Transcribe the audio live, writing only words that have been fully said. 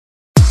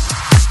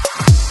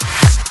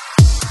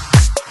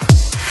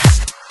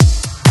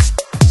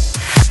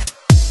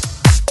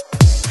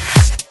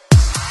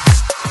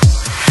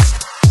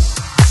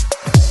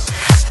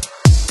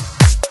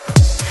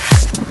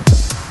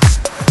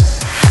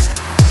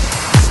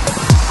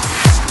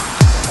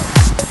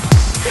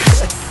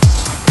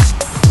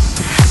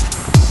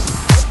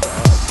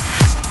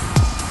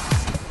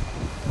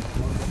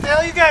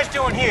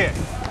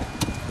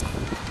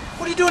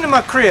doing in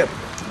my crib?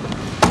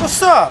 What's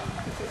up?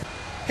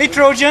 Hey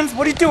Trojans,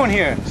 what are you doing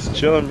here? Just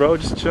chilling, bro.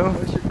 Just chilling. I'm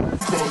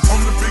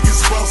the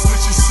biggest boss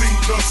that you seen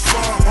thus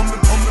far. I'm the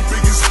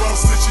biggest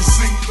boss that you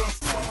seen thus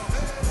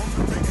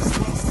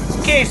far.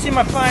 Okay, see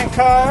my fine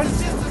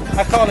cars?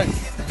 I call it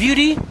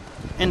Beauty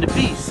and the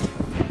Beast.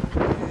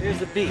 Here's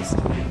the Beast.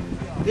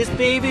 This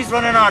baby's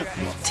running on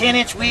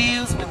 10-inch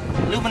wheels with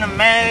aluminum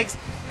mags.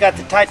 Got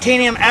the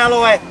titanium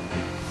alloy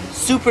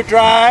super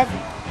drive.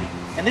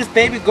 And this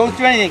baby goes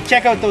through anything.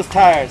 Check out those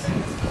tires.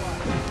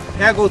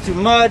 Now go through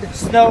mud,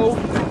 snow,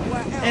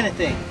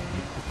 anything.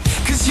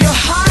 Cause you're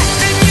hot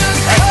and you're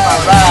That's my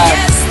cold. ride.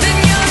 Yes, then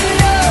you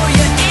know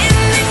you're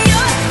in and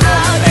you're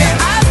out. You're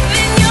up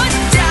and you're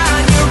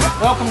down. You're wrong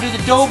Welcome to the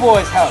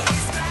Doughboys house.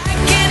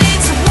 and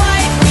it's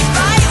white. We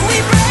fight, we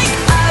break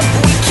up.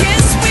 We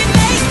kiss, we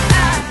make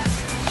up.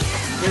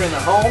 You're in the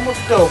home of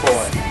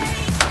Doughboy.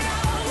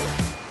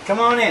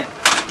 Come on in.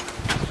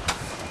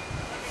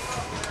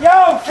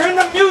 Yo, turn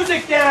the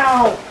music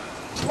down.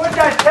 What did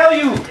I tell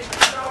you?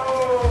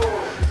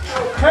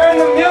 Turn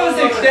the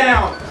music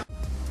down.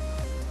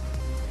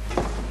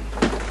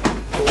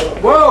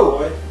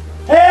 Whoa.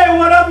 Hey,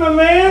 what up, my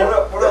man?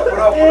 What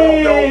up?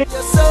 Hey. You're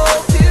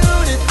so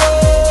beautiful.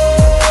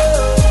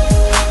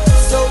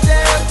 So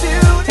damn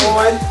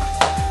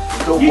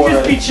beautiful. You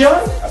just be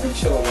chilling? I be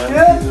chilling, man.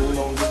 Yeah? You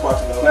know, just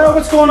watching that. No,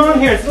 what's going on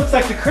here? It looks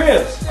like the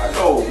Cribs. I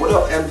know. What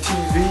up,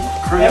 MTV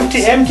Cribs?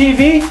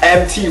 MTV?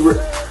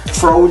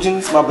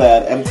 Trojans. My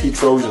bad. MT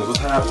Trojans. What's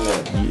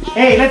happening?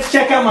 Hey, let's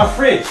check out my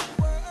fridge.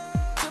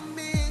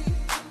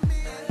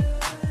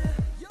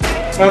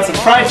 Got some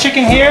fried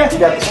chicken here. You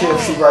got the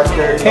KFC right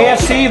there. You know.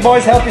 KFC,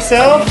 boys, help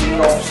yourself. You know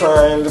what I'm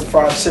saying? The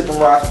fried chicken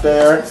right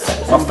there.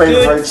 My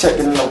favorite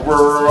chicken in the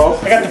world.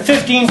 I got the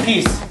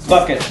 15-piece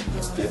bucket.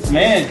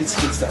 Man, good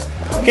stuff.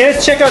 Okay,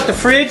 let's check out the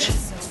fridge.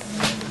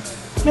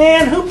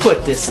 Man, who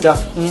put this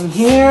stuff in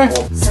here?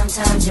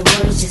 Sometimes your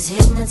words just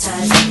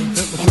hypnotize me,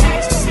 and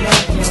I just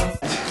love you.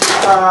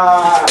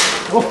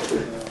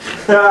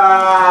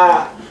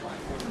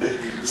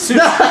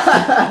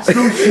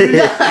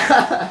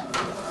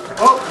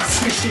 Oh,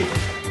 sushi.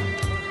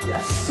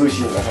 Yes,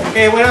 sushi in the home.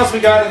 Okay, what else we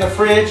got in the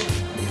fridge?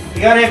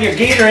 You gotta have your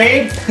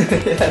Gatorade.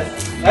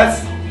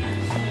 That's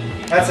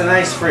a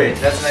nice fridge.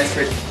 That's a nice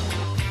fridge.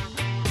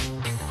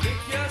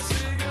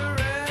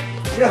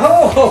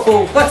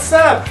 Yo, what's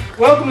up?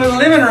 Welcome to the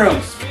living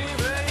room.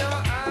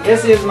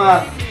 This is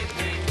my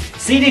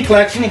CD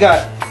collection. You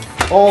got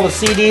all the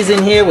CDs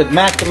in here with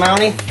Mac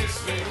DeMounty.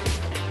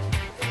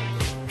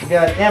 You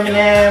got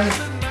Eminem,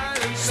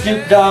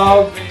 Snoop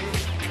Dogg,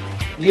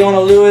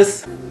 Leona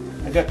Lewis.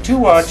 I got 2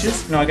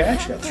 watches. No, I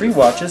actually got 3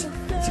 watches.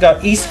 It's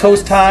got East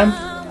Coast time,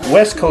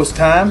 West Coast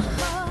time,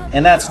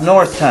 and that's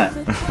North time.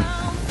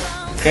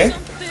 Okay?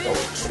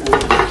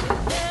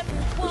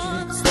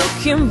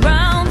 Looking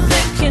round,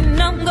 thinking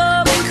I'm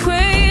going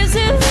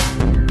crazy.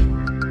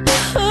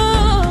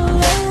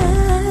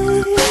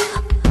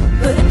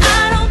 But I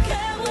don't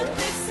care what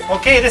they say.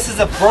 Okay, this is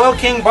a Broil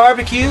King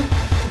barbecue,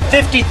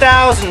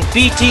 50,000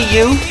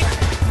 BTU.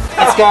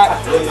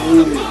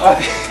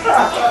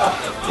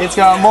 It's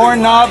got more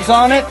knobs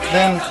on it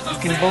than you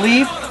can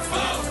believe.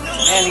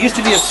 And it used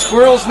to be a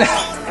squirrel's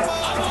nest.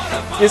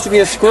 Used to be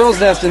a squirrel's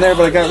nest in there,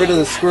 but I got rid of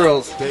the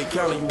squirrels. This is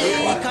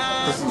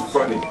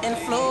funny.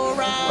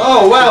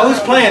 Oh wow,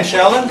 who's playing,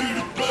 Sheldon?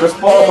 Chris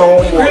Paul, my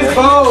homeboy. Chris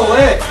Paul,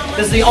 hey.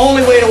 This is the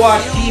only way to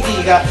watch TV.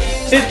 You got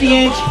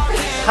 50-inch,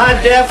 high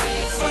def.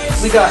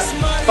 We got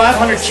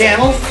 500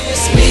 channels.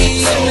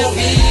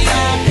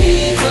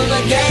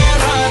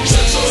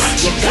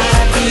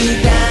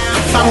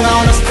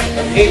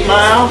 8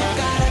 Mile.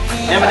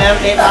 Eminem,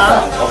 8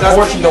 Mile. Of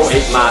course you know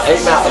 8 Mile.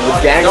 8 Mile is a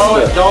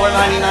gangster.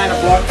 $1.99 a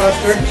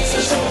Blockbuster.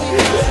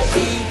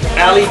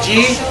 Ali G.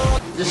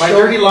 My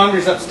dirty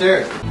laundry's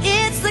upstairs.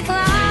 It's the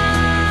climb.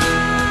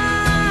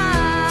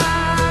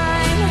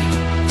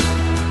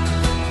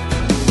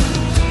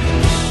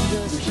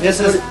 This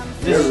is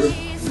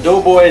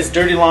Doughboy's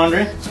dirty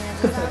laundry.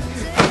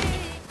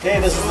 Okay,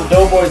 this is the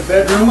Doughboy's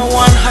bedroom. I'm a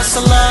one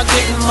hustler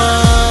getting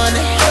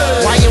money.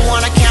 Why you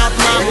wanna count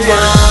my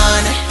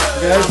money?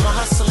 Guys,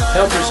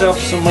 help yourself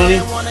with some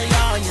money.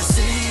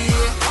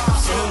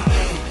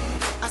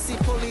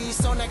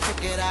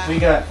 We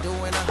got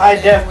high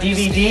def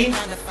DVD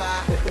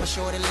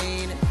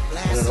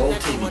and an old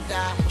TV.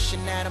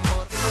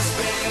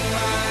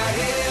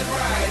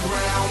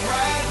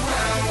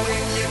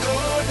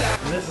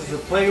 And this is the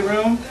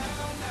playroom.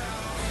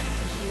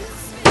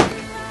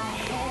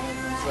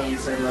 So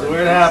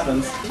where it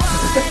happens.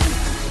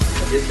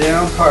 Get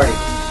down, party.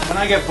 When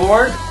I get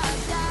bored, I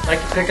like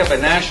to pick up a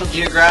National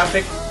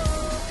Geographic,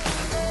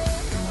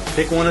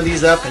 pick one of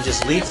these up and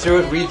just leaf through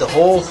it, read the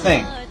whole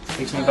thing.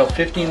 Takes me about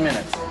 15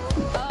 minutes.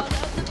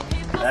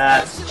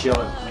 That's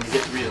chilling when you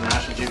get to read a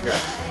National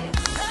Geographic.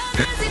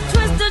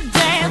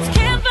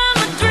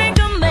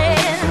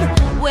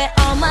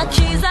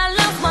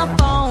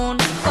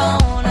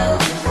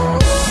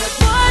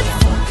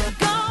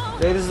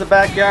 Okay, this is the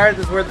backyard.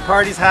 This is where the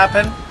parties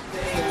happen.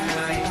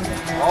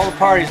 All the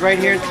parties right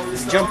here.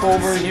 Just jump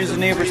over and use the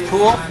neighbor's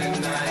pool.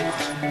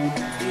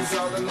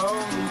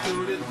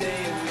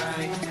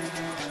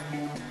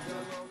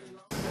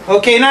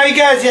 Okay, now you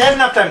guys, you had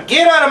enough time.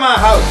 Get out of my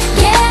house.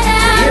 Get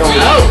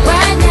out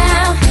right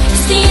now.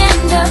 It's the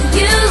end of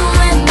you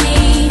and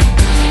me.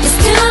 It's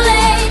too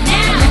late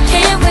now. I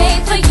can't wait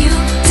for you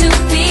to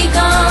be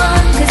gone.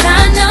 'Cause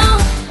I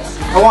know.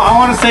 I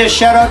want to say a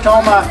shout out to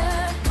all my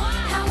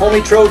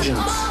homie Trojans.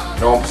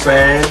 Know what I'm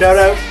saying? Shout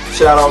out.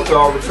 Shout out to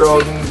all the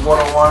Trojans,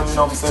 101, you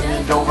know what I'm saying? Me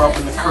and Dover up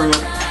in the crib.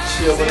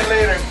 Chill. See you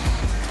later.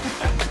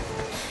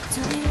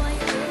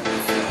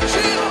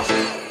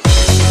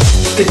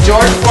 The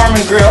George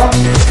Foreman Grill.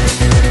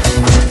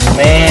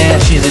 Man,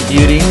 she's a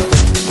beauty.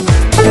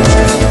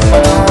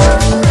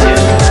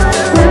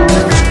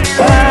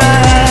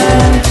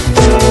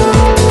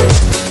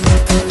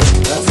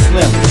 That's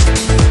Slim.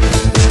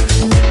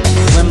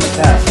 Slim the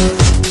cat.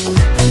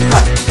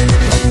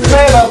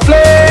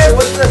 Play.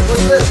 What's this?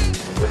 What's this?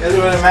 This is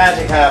where the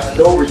magic happens.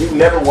 Dover, you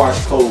never wash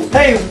clothes.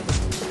 Hey,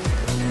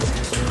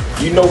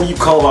 You know when you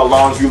call our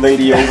laundry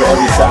lady over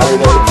every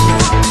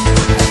Saturday?